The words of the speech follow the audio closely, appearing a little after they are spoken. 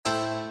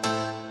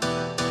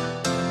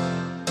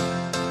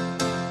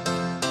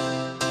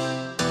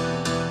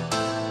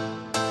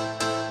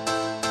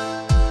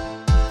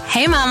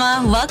Hey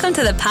mama, welcome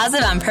to the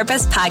Positive on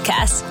Purpose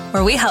podcast,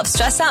 where we help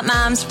stressed out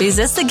moms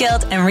resist the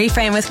guilt and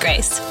reframe with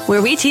grace, where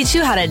we teach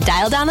you how to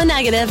dial down the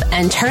negative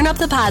and turn up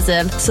the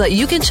positive so that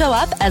you can show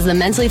up as the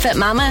mentally fit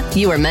mama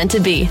you were meant to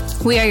be.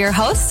 We are your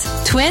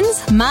hosts,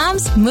 twins,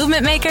 moms,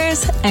 movement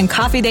makers, and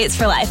coffee dates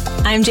for life.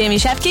 I'm Jamie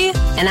Shefke.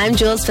 And I'm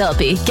Jules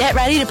Philippi. Get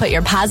ready to put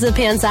your positive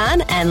pants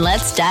on and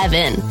let's dive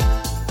in.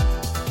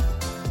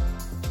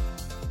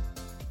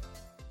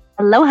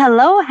 Hello,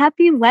 hello.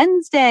 Happy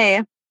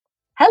Wednesday.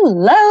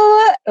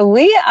 Hello.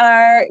 We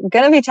are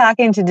going to be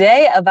talking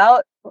today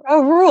about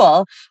a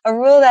rule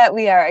that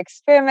we are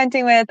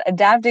experimenting with,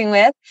 adapting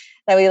with,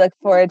 that we look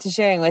forward to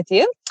sharing with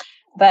you.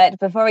 But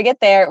before we get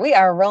there, we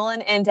are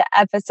rolling into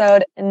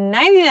episode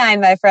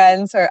 99, my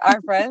friends, or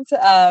our friends.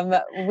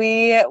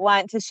 We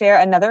want to share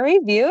another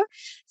review.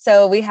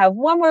 So we have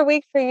one more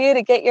week for you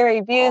to get your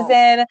reviews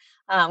in.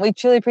 We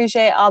truly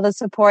appreciate all the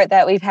support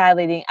that we've had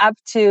leading up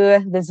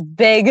to this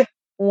big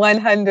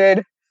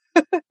 100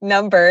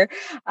 number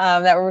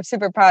that we're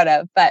super proud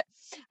of. But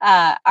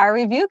our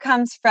review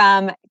comes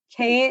from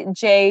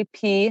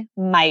KJP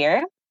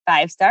Meyer,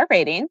 5-star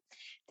rating,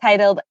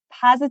 titled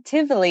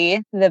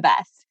Positively the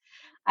Best.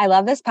 I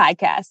love this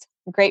podcast.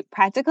 Great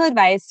practical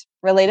advice,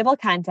 relatable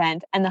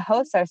content, and the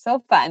hosts are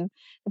so fun.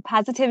 The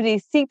positivity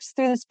seeps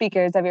through the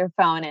speakers of your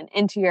phone and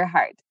into your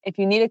heart. If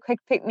you need a quick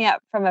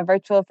pick-me-up from a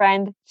virtual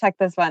friend, check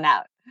this one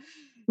out.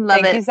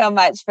 Thank you so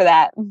much for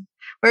that.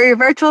 We're your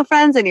virtual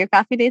friends and your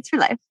coffee dates for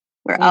life.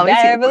 We're You always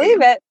better believe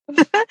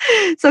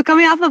it. So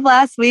coming off of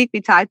last week,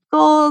 we talked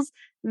goals,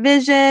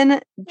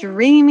 vision,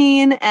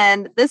 dreaming,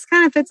 and this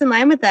kind of fits in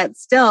line with that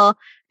still,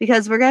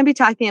 because we're going to be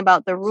talking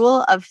about the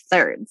rule of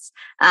thirds.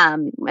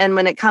 And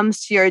when it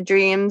comes to your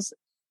dreams,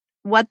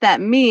 what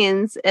that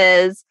means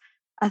is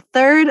a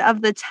third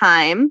of the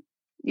time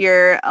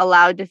you're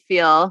allowed to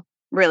feel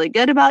really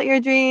good about your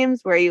dreams,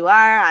 where you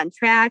are on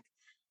track.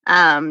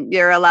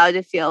 You're allowed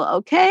to feel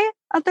okay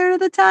a third of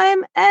the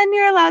time, and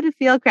you're allowed to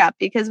feel crap,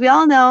 because we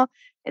all know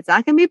it's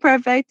not going to be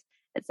perfect.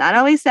 It's not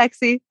always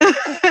sexy.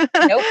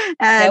 Nope.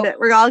 And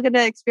we're all going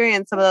to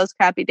experience some of those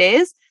crappy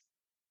days,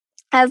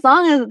 as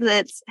long as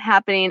it's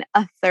happening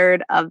a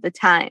third of the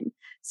time.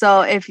 So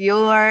if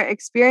you're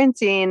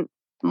experiencing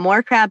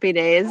more crappy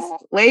days,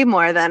 way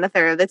more than a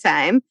third of the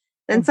time,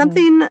 then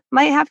something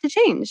might have to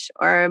change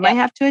or might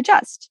have to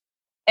adjust.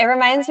 It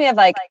reminds me of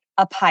like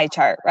a pie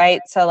chart,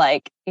 right? So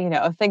like,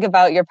 think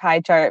about your pie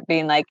chart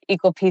being like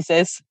equal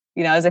pieces,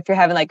 as if you're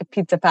having like a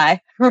pizza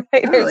pie, right?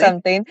 Totally. Or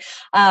something.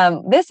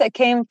 This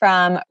came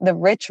from the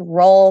Rich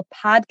Roll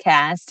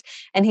podcast,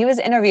 and he was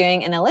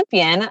interviewing an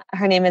Olympian.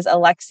 Her name is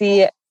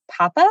Alexi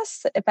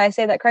Pappas, if I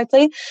say that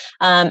correctly.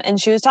 And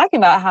she was talking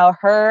about how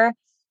her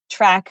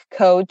track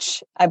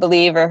coach, I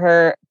believe, or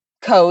her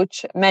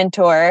coach,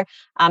 mentor,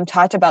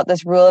 talked about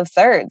this rule of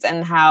thirds,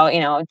 and how,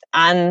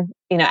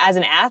 as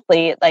an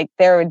athlete, like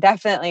there were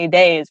definitely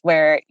days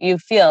where you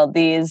feel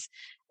these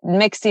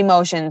mixed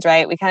emotions,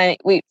 right? We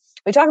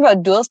talk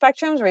about dual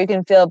spectrums where you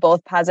can feel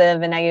both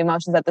positive and negative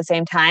emotions at the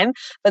same time.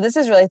 But this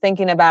is really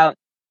thinking about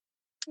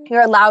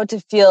you're allowed to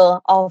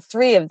feel all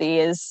three of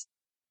these,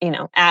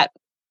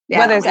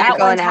 whether it's at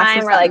one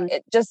time or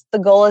like just the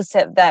goal is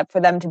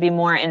for them to be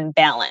more in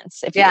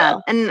balance, if you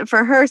will. And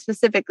for her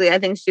specifically, I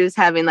think she was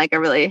having like a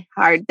really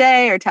hard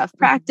day or tough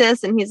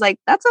practice. And he's like,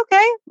 that's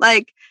okay.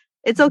 Like,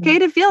 it's okay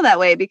to feel that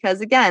way,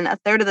 because again, a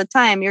third of the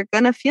time you're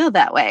going to feel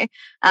that way.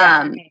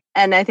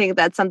 And I think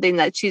that's something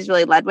that she's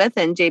really led with.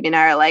 And Jamie and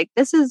I are like,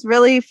 this is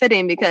really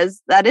fitting,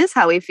 because that is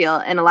how we feel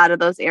in a lot of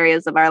those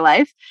areas of our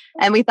life.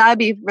 And we thought it'd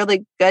be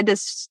really good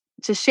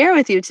to share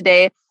with you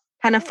today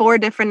kind of 4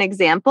 different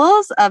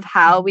examples of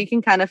how we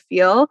can kind of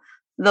feel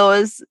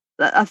those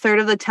a third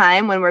of the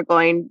time when we're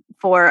going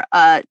for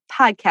a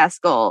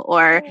podcast goal,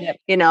 or,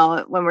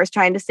 when we're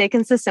trying to stay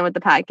consistent with the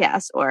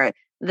podcast, or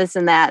this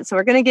and that. So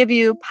we're going to give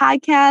you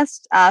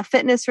podcast,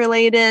 fitness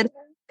related,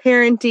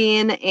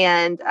 parenting,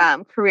 and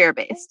career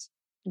based.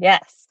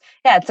 Yes.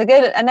 Yeah, it's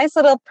a nice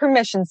little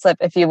permission slip,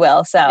 if you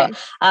will. So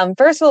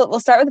first we'll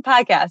start with the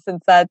podcast,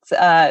 since that's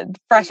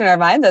fresh in our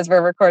minds as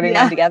we're recording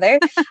them together.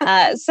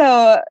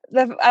 So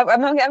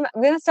I'm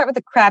going to start with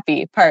the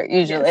crappy part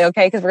usually,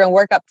 okay? Because we're going to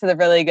work up to the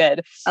really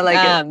good. I like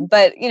it.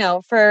 But,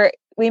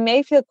 we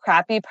may feel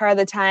crappy part of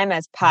the time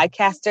as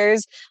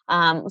podcasters.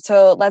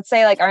 So let's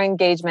say like our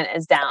engagement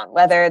is down,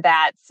 whether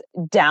that's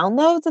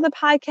downloads of the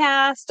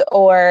podcast,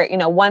 or,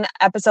 one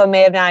episode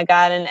may have not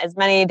gotten as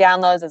many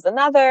downloads as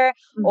another,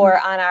 or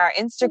on our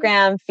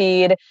Instagram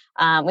feed,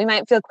 we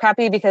might feel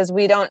crappy because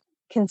we don't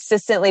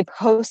consistently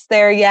post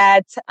there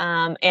yet.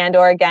 And,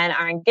 or again,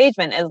 our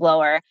engagement is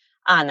lower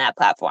on that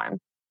platform.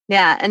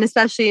 Yeah. And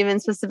especially even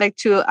specific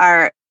to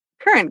our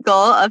current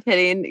goal of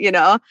hitting,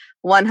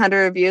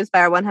 100 reviews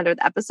by our 100th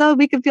episode,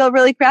 we could feel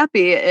really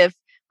crappy if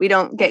we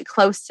don't get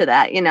close to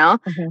that,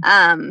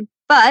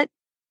 But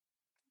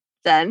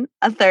then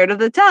a third of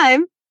the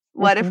time,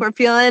 what if we're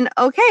feeling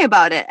okay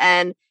about it?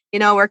 And,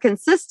 we're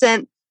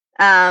consistent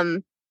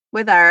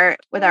with our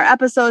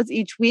episodes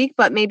each week,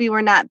 but maybe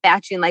we're not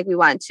batching like we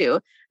want to.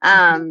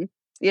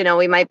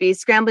 We might be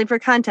scrambling for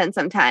content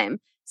sometime.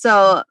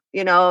 So,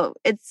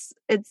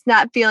 it's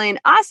not feeling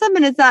awesome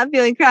and it's not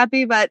feeling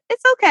crappy, but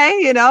it's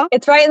okay,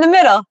 It's right in the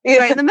middle. It's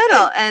right in the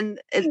middle.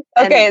 And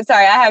okay,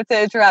 sorry, I have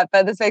to interrupt,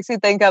 but this makes me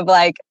think of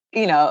like,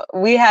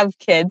 we have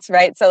kids,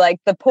 right? So like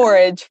the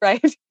porridge,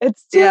 right?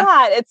 It's too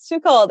hot. It's too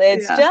cold.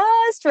 It's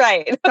just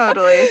right.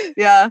 Totally.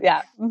 Yeah.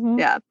 Yeah. Mm-hmm.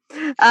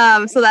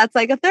 Yeah. So that's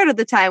like a third of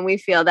the time we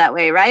feel that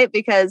way, right?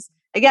 Because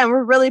again,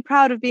 we're really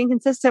proud of being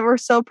consistent. We're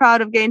so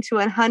proud of getting to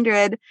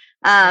 100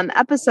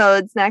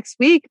 episodes next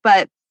week,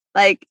 but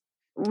like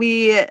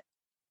we're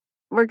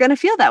going to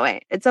feel that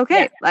way. It's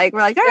okay. Yeah. Like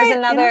we're like, all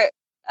right.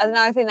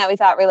 Another thing that we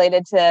thought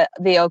related to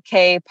the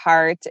okay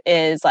part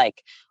is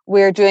like,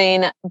 we're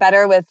doing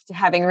better with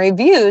having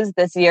reviews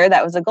this year.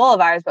 That was a goal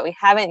of ours, but we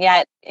haven't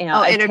yet,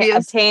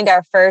 obtained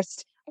our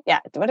first. Yeah.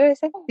 What did I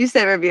say? You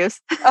said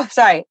reviews. Oh,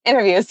 sorry.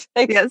 Interviews.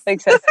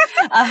 Thanks, sis.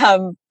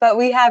 But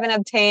we haven't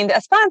obtained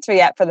a sponsor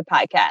yet for the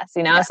podcast,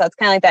 so it's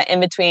kind of like that in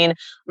between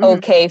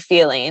okay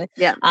feeling.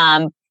 Yeah.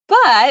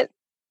 But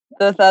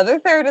the other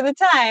third of the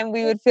time,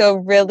 we would feel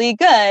really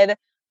good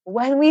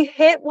when we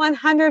hit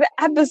 100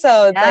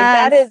 episodes. Yes. Like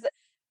that is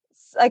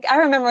like, I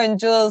remember when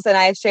Jules and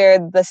I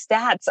shared the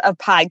stats of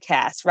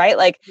podcasts, right?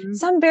 Like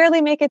some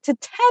barely make it to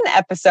 10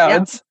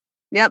 episodes.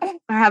 Yep.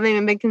 Or haven't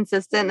even been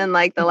consistent in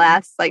like the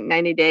last like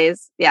 90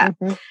 days. Yeah.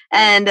 Mm-hmm.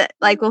 And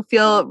like we'll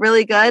feel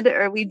really good,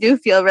 or we do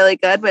feel really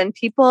good when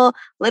people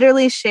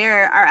literally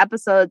share our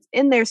episodes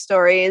in their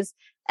stories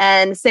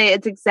and say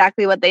it's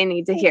exactly what they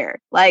need to hear.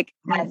 Like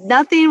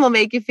nothing will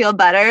make you feel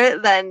better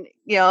than,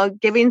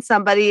 giving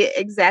somebody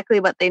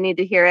exactly what they need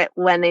to hear it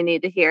when they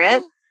need to hear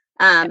it.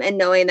 And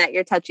knowing that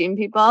you're touching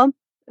people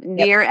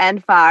near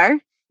and far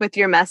with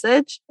your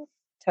message.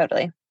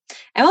 Totally.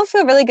 And we'll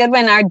feel really good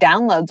when our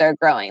downloads are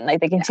growing. Like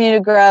they continue to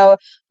grow.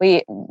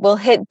 We will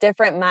hit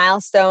different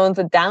milestones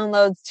with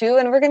downloads too.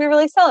 And we're going to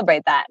really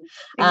celebrate that.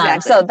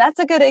 Exactly. So that's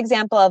a good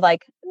example of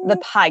like the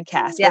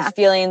podcast with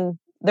feeling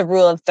the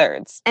rule of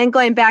thirds. And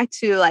going back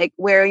to like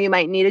where you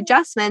might need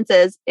adjustments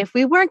is if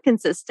we weren't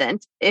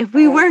consistent, if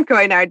we weren't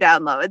growing our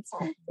downloads,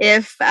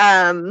 if,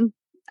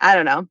 I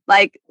don't know,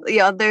 like,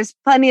 there's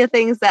plenty of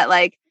things that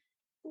like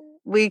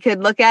we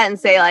could look at and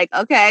say like,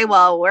 okay,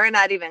 well, we're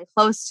not even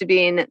close to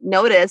being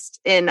noticed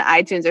in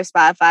iTunes or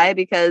Spotify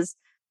because,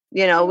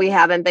 we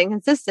haven't been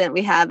consistent.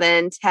 We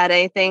haven't had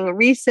anything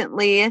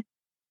recently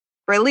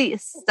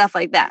released, stuff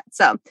like that.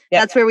 So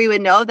that's where we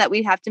would know that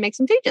we have to make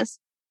some changes.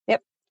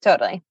 Yep,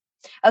 totally.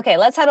 Okay,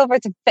 let's head over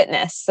to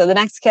fitness. So the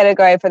next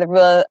category for the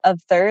rule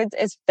of thirds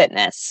is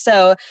fitness.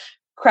 So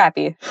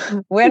crappy.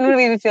 When would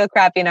we feel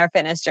crappy in our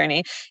fitness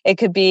journey? It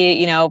could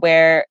be,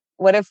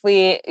 what if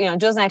we,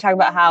 Jules and I talk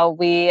about how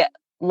we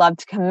love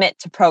to commit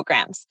to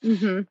programs,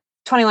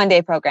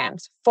 21-day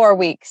programs, 4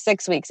 weeks,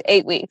 6 weeks,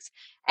 8 weeks.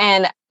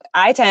 And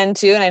I tend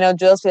to, and I know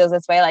Jules feels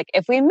this way, like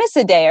if we miss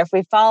a day or if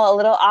we fall a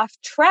little off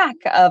track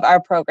of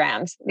our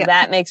programs,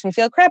 that makes me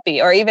feel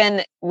crappy. Or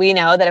even we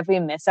know that if we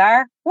miss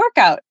our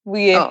workout,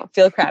 we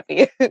feel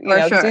crappy,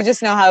 because we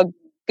just know how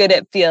good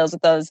it feels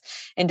with those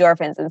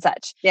endorphins and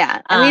such.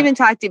 Yeah. And we even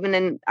talked even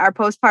in our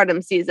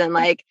postpartum season,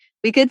 like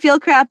we could feel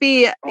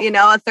crappy,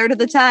 a third of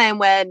the time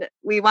when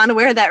we want to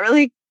wear that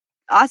really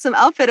awesome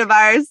outfit of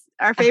ours,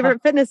 our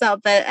favorite fitness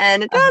outfit,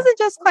 and it doesn't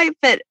just quite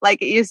fit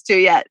like it used to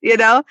yet,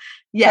 Yeah.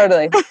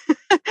 Totally.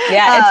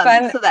 Yeah. It's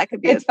fun. So that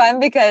could be it's fun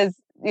because,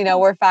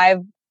 we're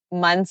 5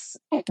 months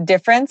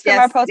difference from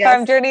our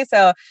postpartum journey.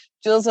 So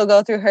Jules will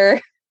go through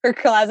her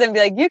closet and be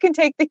like, you can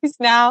take these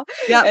now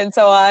and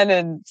so on.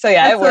 And so,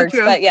 it works.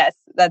 So but yes,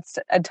 that's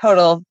a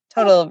total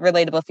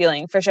relatable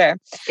feeling for sure.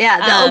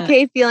 Yeah. The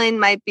okay feeling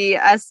might be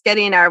us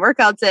getting our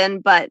workouts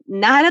in, but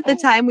not at the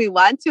time we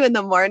want to in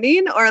the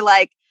morning, or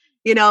like,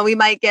 we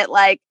might get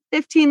like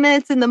 15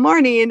 minutes in the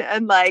morning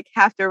and like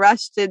have to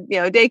rush to,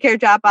 daycare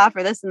drop off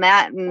or this and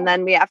that. And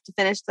then we have to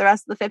finish the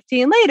rest of the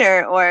 15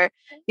 later, or,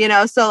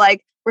 so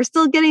like we're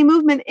still getting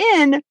movement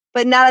in,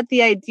 but not at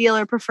the ideal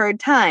or preferred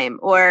time,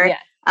 or,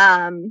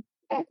 or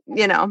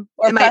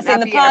pressing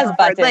the pause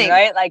button,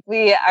 right? Like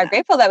we are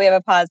grateful that we have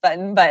a pause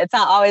button, but it's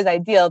not always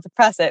ideal to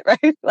press it,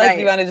 right? Like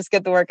you want to just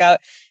get the workout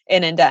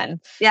in and done.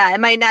 Yeah.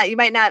 We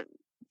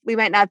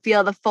might not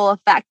feel the full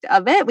effect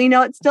of it. We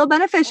know it's still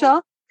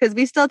beneficial because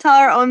we still tell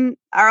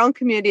our own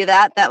community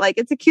that like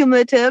it's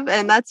accumulative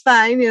and that's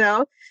fine,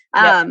 Totally.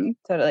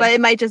 But it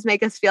might just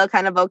make us feel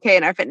kind of okay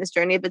in our fitness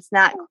journey if it's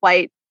not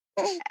quite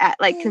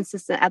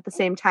consistent at the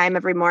same time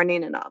every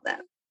morning and all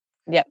that.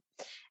 Yep.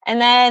 And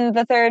then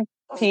the third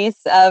piece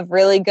of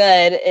really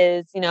good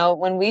is,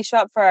 when we show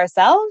up for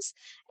ourselves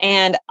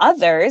and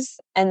others,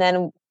 and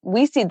then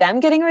we see them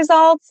getting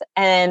results,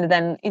 and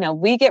then,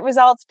 we get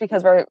results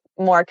because we're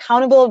more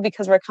accountable,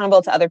 because we're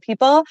accountable to other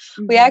people.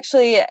 Mm-hmm. We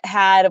actually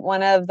had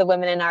one of the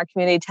women in our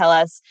community tell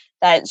us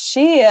that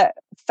she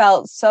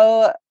felt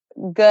so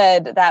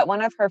good that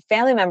one of her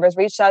family members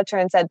reached out to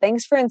her and said,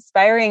 thanks for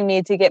inspiring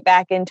me to get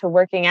back into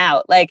working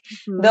out. Like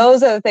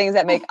those are the things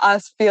that make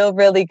us feel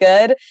really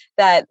good,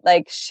 that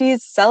like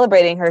she's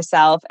celebrating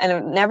herself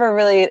and never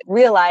really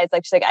realized,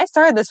 like, she's like, I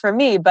started this for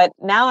me, but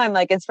now I'm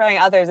like inspiring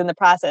others in the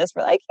process.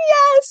 We're like,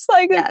 yes,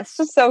 like it's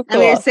just so cool.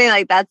 And we were saying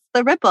like, that's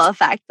the ripple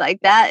effect. Like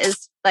that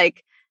is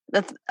like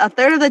a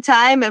third of the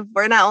time, if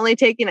we're not only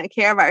taking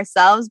care of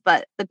ourselves,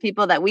 but the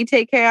people that we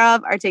take care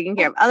of are taking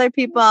care of other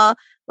people,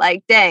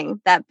 like,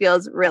 dang, that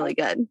feels really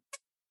good.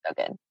 So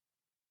good.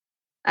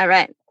 All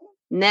right.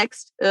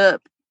 Next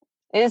up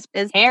is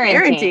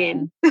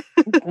parenting.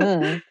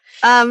 So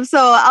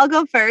I'll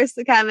go first.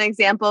 Kind of an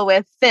example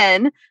with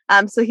Finn.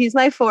 So he's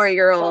my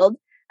 4-year-old.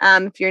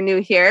 If you're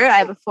new here, I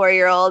have a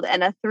 4-year-old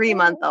and a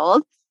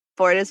 3-month-old.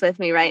 Ford is with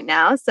me right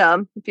now.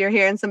 So if you're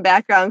hearing some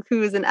background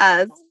coos and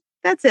uhs,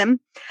 that's him.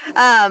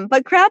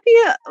 But Crappy,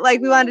 like,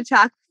 we wanted to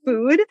talk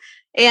food,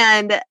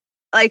 and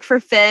like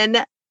for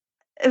Finn,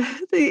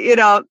 you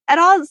know, at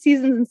all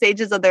seasons and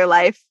stages of their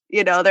life,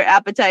 you know, their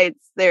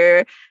appetites,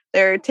 their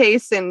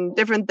tastes and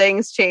different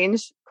things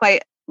change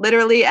quite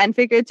literally and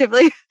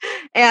figuratively.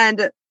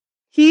 And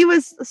he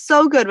was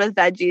so good with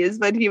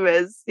veggies when he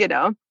was, you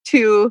know,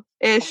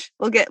 2-ish,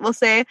 we'll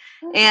say.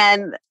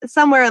 And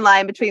somewhere in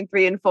line between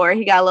 3 and 4,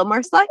 he got a little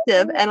more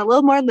selective and a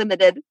little more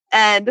limited.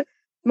 And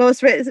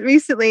most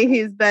recently,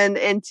 he's been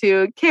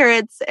into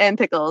carrots and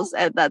pickles,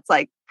 and that's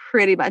like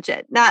pretty much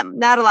it. Not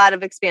a lot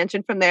of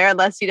expansion from there,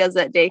 unless he does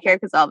it at daycare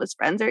because all of his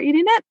friends are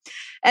eating it.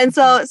 And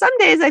so some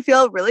days I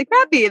feel really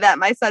crappy that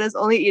my son is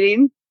only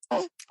eating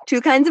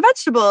 2 kinds of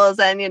vegetables,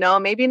 and, you know,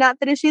 maybe not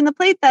finishing the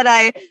plate that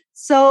I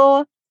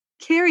so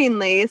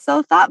caringly,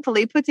 so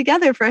thoughtfully put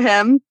together for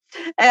him.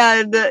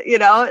 And, you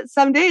know,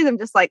 some days I'm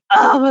just like,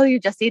 oh, will you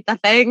just eat the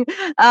thing?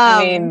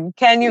 I mean,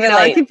 can you relate?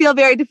 Know, it can feel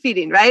very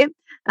defeating, right?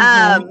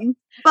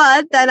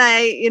 But then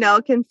I, you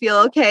know, can feel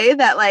okay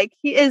that like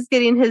he is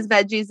getting his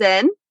veggies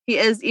in. He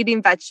is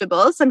eating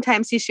vegetables.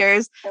 Sometimes he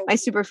shares my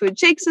superfood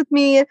shakes with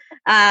me.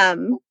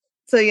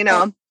 So, you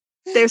know,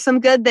 there's some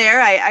good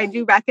there. I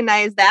do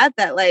recognize that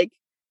like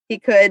he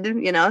could,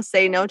 you know,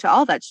 say no to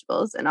all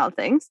vegetables and all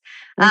things.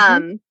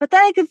 But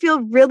then I could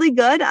feel really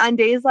good on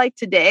days like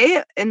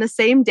today, in the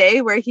same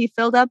day where he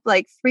filled up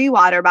like 3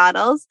 water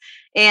bottles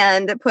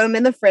and put them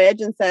in the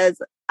fridge and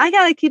says, I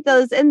got to keep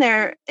those in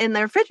the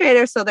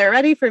refrigerator so they're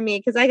ready for me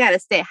because I got to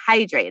stay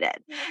hydrated.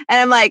 And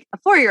I'm like, a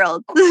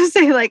 4-year-old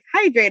say like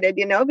hydrated,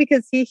 you know,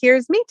 because he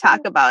hears me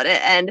talk about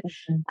it. And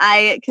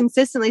I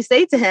consistently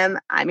say to him,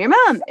 I'm your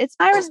mom. It's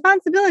my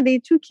responsibility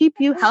to keep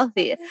you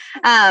healthy.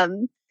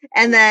 And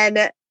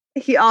then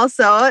he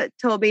also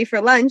told me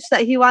for lunch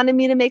that he wanted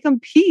me to make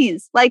him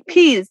peas,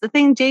 the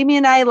thing Jamie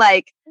and I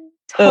like.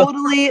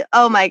 Totally.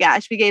 Oh my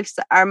gosh. We gave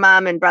our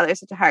mom and brother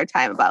such a hard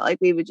time about, like,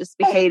 we would just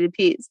be hated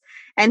peas.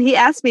 And he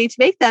asked me to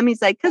make them.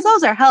 He's like, because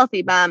those are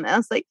healthy, Mom. And I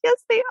was like,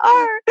 yes, they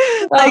are.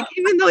 Like,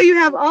 even though you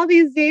have all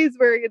these days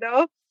where, you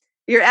know,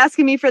 you're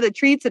asking me for the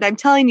treats and I'm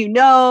telling you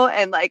no.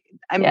 And like,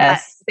 I'm not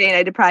saying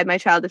I deprive my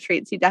child of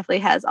treats. He definitely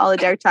has all the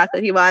dark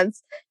chocolate he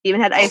wants. He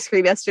even had ice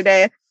cream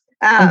yesterday.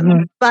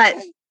 But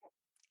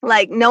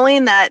like,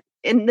 knowing that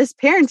in this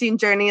parenting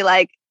journey,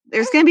 like,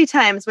 there's going to be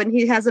times when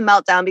he has a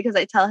meltdown because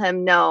I tell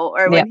him no,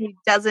 or when he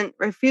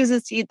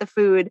refuses to eat the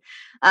food.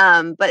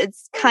 But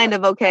it's kind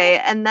of okay.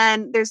 And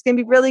then there's going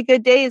to be really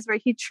good days where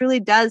he truly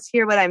does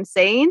hear what I'm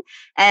saying.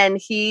 And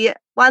he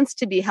wants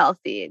to be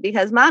healthy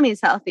because mommy's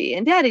healthy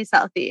and daddy's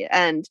healthy.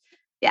 And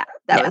that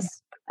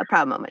was a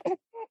proud moment.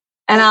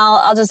 And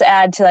I'll just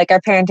add to like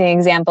our parenting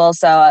example.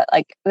 So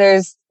like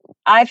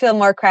I feel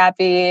more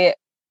crappy.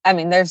 I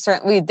mean,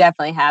 we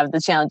definitely have the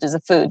challenges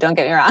of food, don't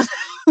get me wrong.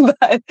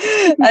 But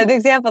the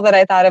example that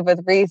I thought of with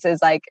Reese is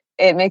like,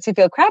 it makes me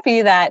feel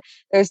crappy that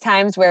there's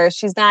times where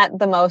she's not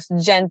the most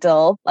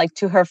gentle, like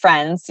to her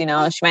friends, you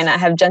know, she might not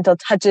have gentle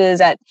touches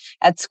at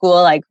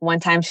school. Like one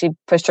time she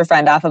pushed her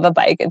friend off of a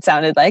bike, it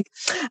sounded like.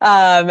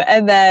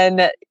 And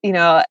then, you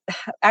know,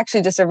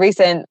 actually just a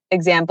recent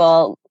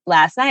example,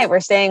 last night, we're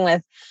staying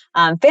with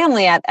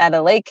family at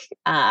a lake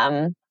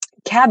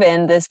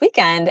cabin this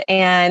weekend,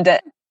 and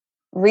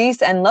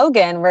Reese and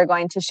Logan were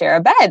going to share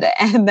a bed.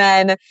 And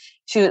then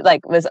she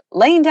like was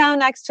laying down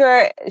next to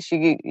her.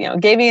 She, you know,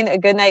 gave me a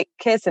good night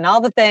kiss and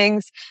all the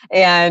things.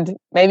 And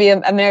maybe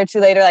a minute or two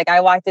later, like I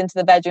walked into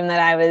the bedroom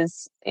that I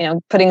was, you know,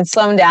 putting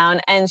Sloan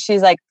down, and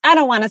she's like, I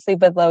don't want to sleep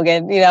with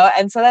Logan, you know?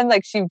 And so then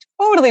like she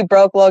totally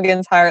broke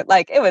Logan's heart.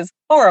 Like it was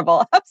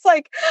horrible. I was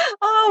like,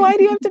 oh, why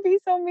do you have to be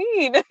so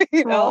mean?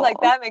 You know, like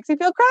that makes me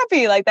feel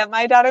crappy. Like that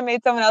my daughter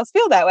made someone else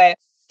feel that way.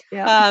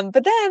 Yeah.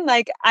 But then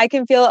like I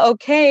can feel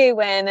okay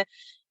when,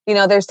 you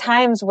know, there's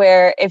times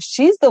where if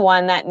she's the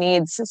one that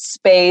needs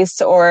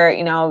space, or,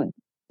 you know,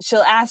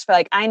 she'll ask for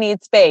like, I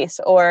need space,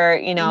 or,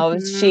 you know,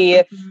 she,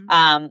 you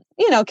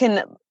know,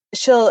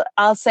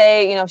 I'll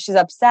say, you know, if she's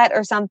upset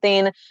or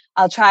something,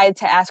 I'll try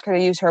to ask her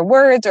to use her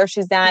words, or if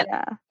she's not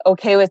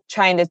okay with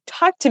trying to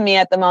talk to me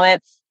at the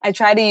moment, I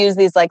try to use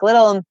these like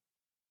little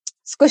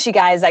squishy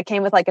guys that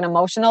came with like an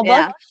emotional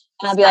book.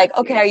 And I'll be like,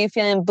 okay, are you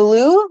feeling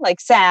blue, like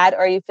sad, or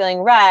are you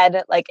feeling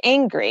red, like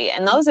angry?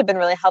 And those have been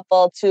really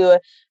helpful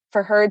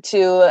for her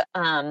to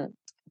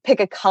pick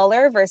a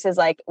color versus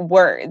like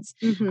words.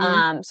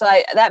 So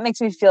that makes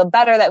me feel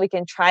better that we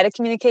can try to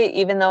communicate,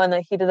 even though in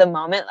the heat of the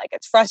moment, like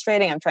it's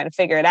frustrating. I'm trying to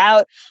figure it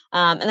out.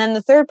 And then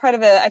the third part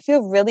of it, I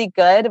feel really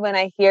good when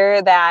I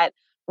hear that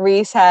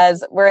Reese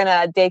we're in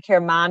a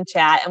daycare mom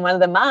chat, and one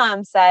of the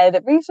moms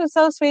said, Reese was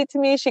so sweet to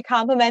me. She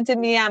complimented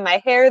me on my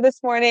hair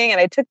this morning, and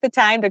I took the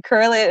time to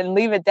curl it and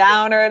leave it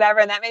down or whatever.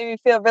 And that made me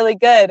feel really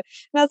good.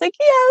 And I was like,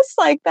 yes,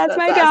 like that's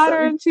my daughter,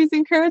 awesome. And she's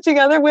encouraging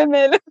other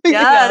women.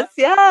 Yes,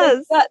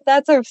 yes.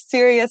 That's a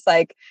serious,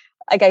 like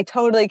I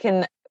totally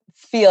can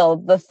feel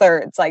the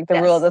thirds, like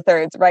the rule of the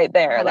thirds right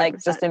there, 100%.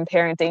 Like just in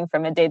parenting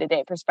from a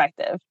day-to-day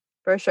perspective.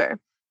 For sure.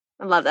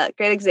 I love that.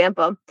 Great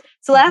example.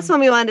 So last one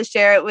we wanted to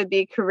share, it would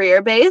be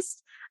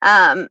career-based.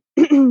 Jamie,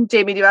 do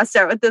you want to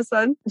start with this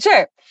one?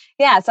 Sure.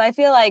 Yeah. So I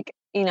feel like,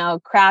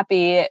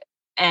 crappy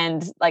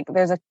and like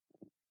there's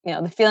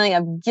the feeling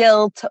of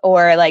guilt,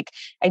 or like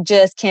I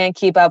just can't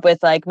keep up with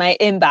like my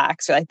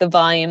inbox, or like the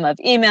volume of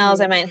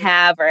emails I might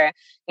have, or,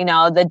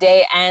 the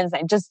day ends.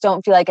 I just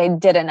don't feel like I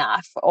did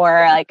enough,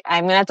 or like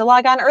I'm going to have to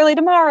log on early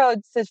tomorrow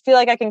to feel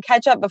like I can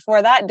catch up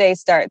before that day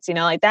starts,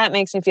 like that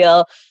makes me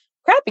feel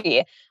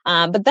crappy.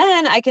 But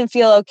then I can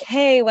feel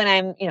okay when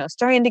I'm,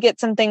 starting to get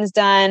some things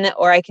done,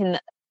 or I can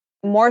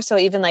more so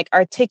even like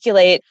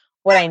articulate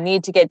what I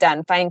need to get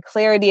done, find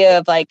clarity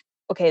of like,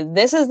 okay,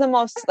 this is the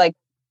most like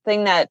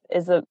thing that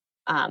is the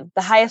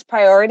highest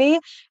priority.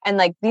 And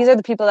like, these are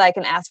the people that I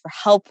can ask for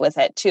help with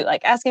it too.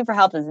 Like asking for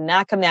help does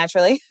not come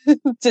naturally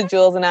to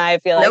Jules and I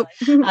feel like,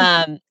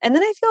 and then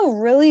I feel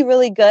really,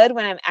 really good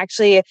when I'm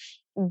actually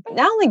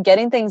not only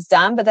getting things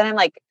done, but then I'm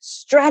like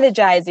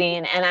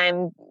strategizing and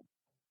I'm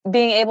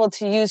being able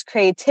to use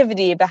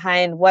creativity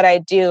behind what I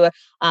do,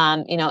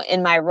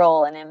 in my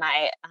role and in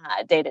my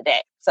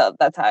day-to-day. So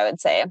that's how I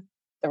would say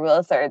the rule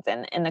of thirds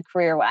and in the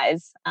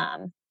career-wise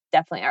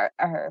definitely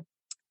are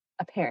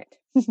apparent.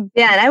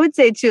 Yeah. And I would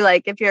say too,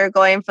 like if you're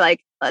going for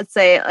like, let's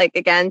say like,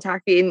 again,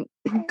 talking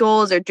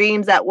goals or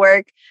dreams at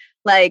work,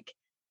 like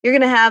you're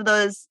going to have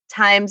those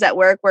times at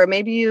work where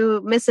maybe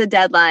you miss a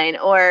deadline,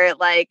 or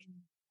like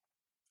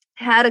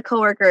had a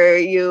coworker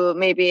you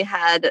maybe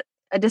had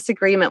a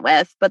disagreement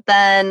with, but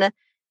then,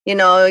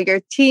 your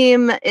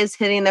team is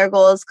hitting their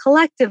goals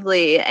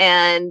collectively,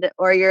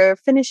 or you're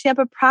finishing up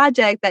a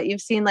project that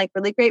you've seen like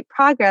really great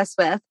progress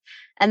with.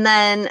 And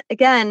then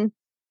again,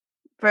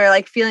 for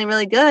like feeling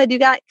really good, you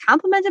got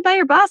complimented by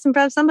your boss in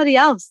front of somebody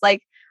else.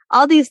 Like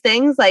all these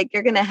things, like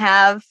you're going to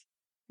have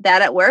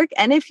that at work.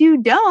 And if you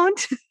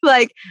don't,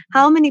 like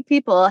how many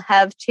people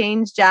have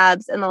changed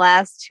jobs in the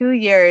last 2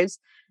 years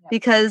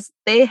because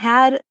they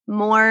had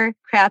more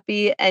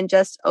crappy and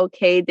just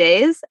okay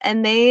days,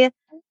 and they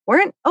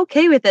weren't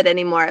okay with it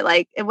anymore.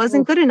 Like it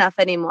wasn't good enough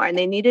anymore, and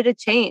they needed a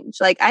change.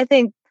 Like I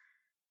think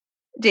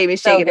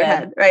Jamie's shaking her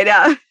head right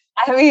now.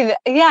 I mean,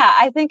 yeah,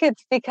 I think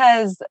it's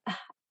because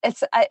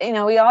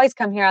we always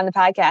come here on the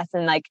podcast,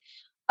 and like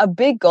a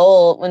big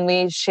goal when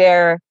we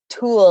share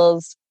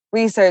tools,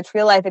 research,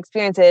 real life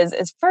experiences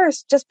is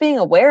first just being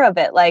aware of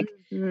it. Like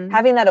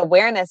having that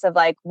awareness of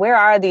like, where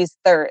are these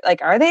thirds?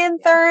 Like, are they in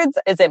thirds?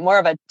 Is it more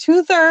of a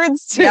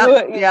 2/3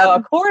 to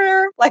a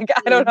quarter? Like,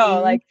 I don't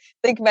know, like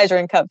think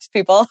measuring cups,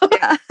 people.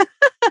 Yeah.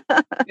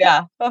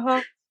 Yeah.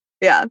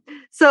 Yeah.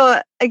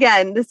 So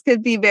again, this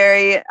could be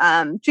very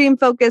dream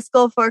focused,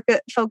 goal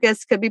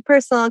focused, could be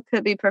personal,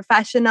 could be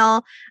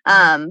professional.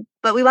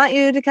 But we want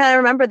you to kind of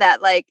remember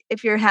that, like,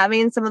 if you're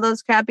having some of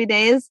those crappy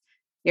days,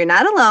 you're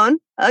not alone.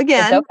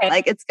 Again, it's okay.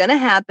 Like it's going to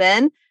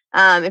happen.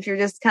 If you're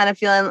just kind of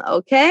feeling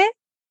okay,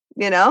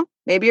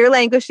 maybe you're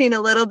languishing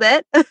a little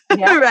bit,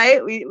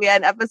 right? We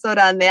had an episode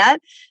on that.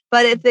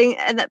 But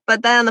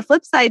but then on the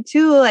flip side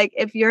too, like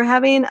if you're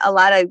having a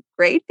lot of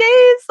great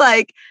days,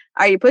 like,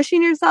 are you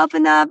pushing yourself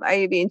enough? Are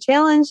you being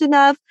challenged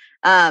enough?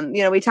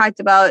 We talked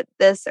about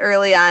this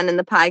early on in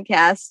the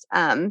podcast,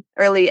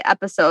 early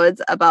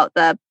episodes about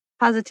the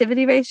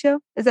positivity ratio.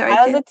 Is that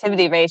right?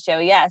 Positivity ratio.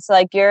 Yeah. So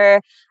like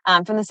you're,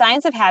 from the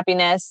science of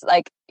happiness,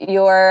 like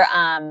you're,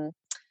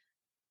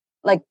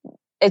 like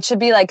it should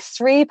be like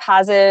 3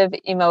 positive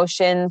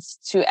emotions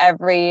to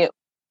every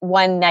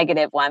 1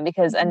 negative one,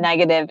 because a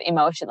negative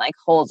emotion like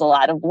holds a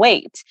lot of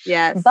weight.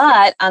 Yes.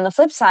 But on the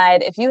flip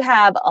side, if you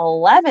have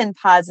 11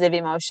 positive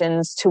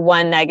emotions to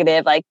 1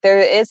 negative, like there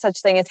is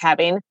such thing as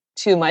having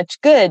too much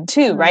good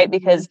too, right?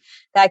 Because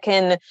that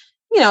can,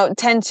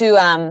 tend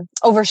to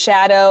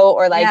overshadow,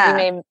 or like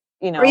you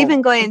may, or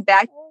even going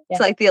back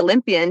to like the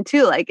Olympian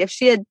too. Like if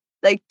she had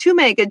like too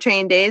many good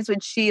training days,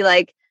 would she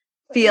like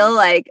feel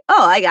like,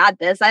 oh, I got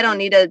this, I don't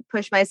need to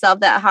push myself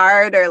that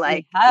hard, or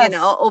like,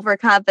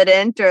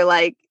 overconfident, or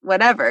like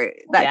whatever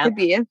that could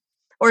be.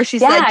 Or she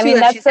said, too, I mean,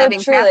 that's so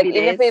true. Like,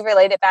 even if we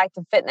relate it back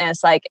to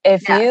fitness, like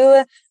if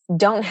you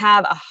don't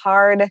have a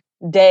hard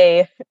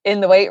day in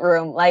the weight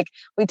room. Like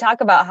we talk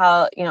about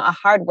how, a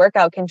hard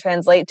workout can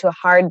translate to a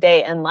hard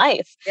day in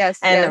life. Yes.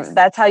 And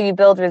that's how you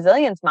build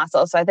resilience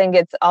muscle. So I think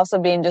it's also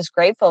being just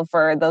grateful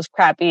for those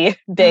crappy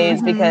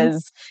days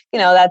because,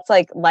 that's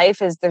like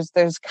life is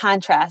there's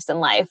contrast in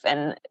life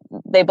and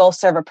they both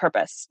serve a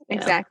purpose.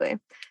 Exactly.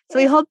 So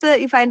we hope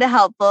that you find it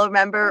helpful.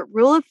 Remember,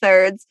 rule of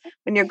thirds,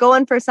 when you're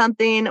going for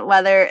something,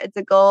 whether it's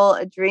a goal,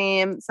 a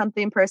dream,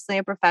 something personally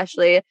or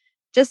professionally,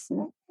 just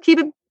keep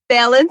it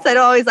balanced. I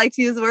don't always like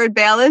to use the word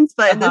balance,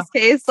 but in this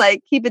case,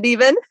 like keep it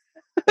even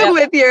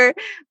with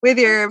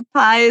your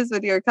pies,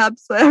 with your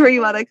cups, whatever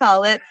you want to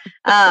call it.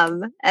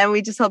 And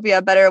we just hope you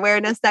have better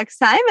awareness next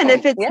time. And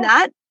if it's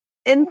not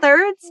in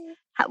thirds,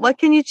 what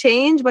can you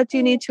change? What do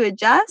you need to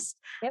adjust?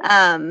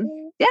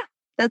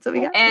 That's what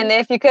we got. And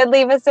if you could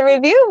leave us a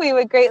review, we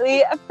would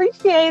greatly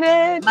appreciate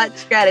it.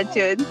 Much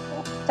gratitude.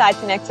 Talk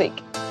to you next week.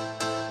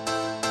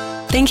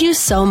 Thank you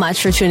so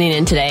much for tuning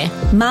in today.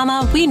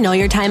 Mama, we know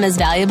your time is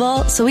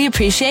valuable, so we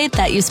appreciate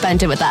that you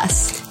spent it with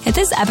us. If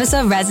this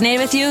episode resonated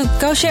with you,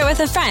 go share it with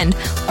a friend,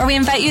 or we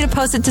invite you to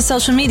post it to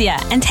social media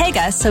and tag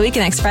us so we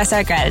can express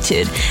our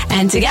gratitude.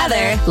 And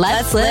together,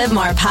 let's live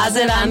more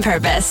positive on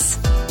purpose.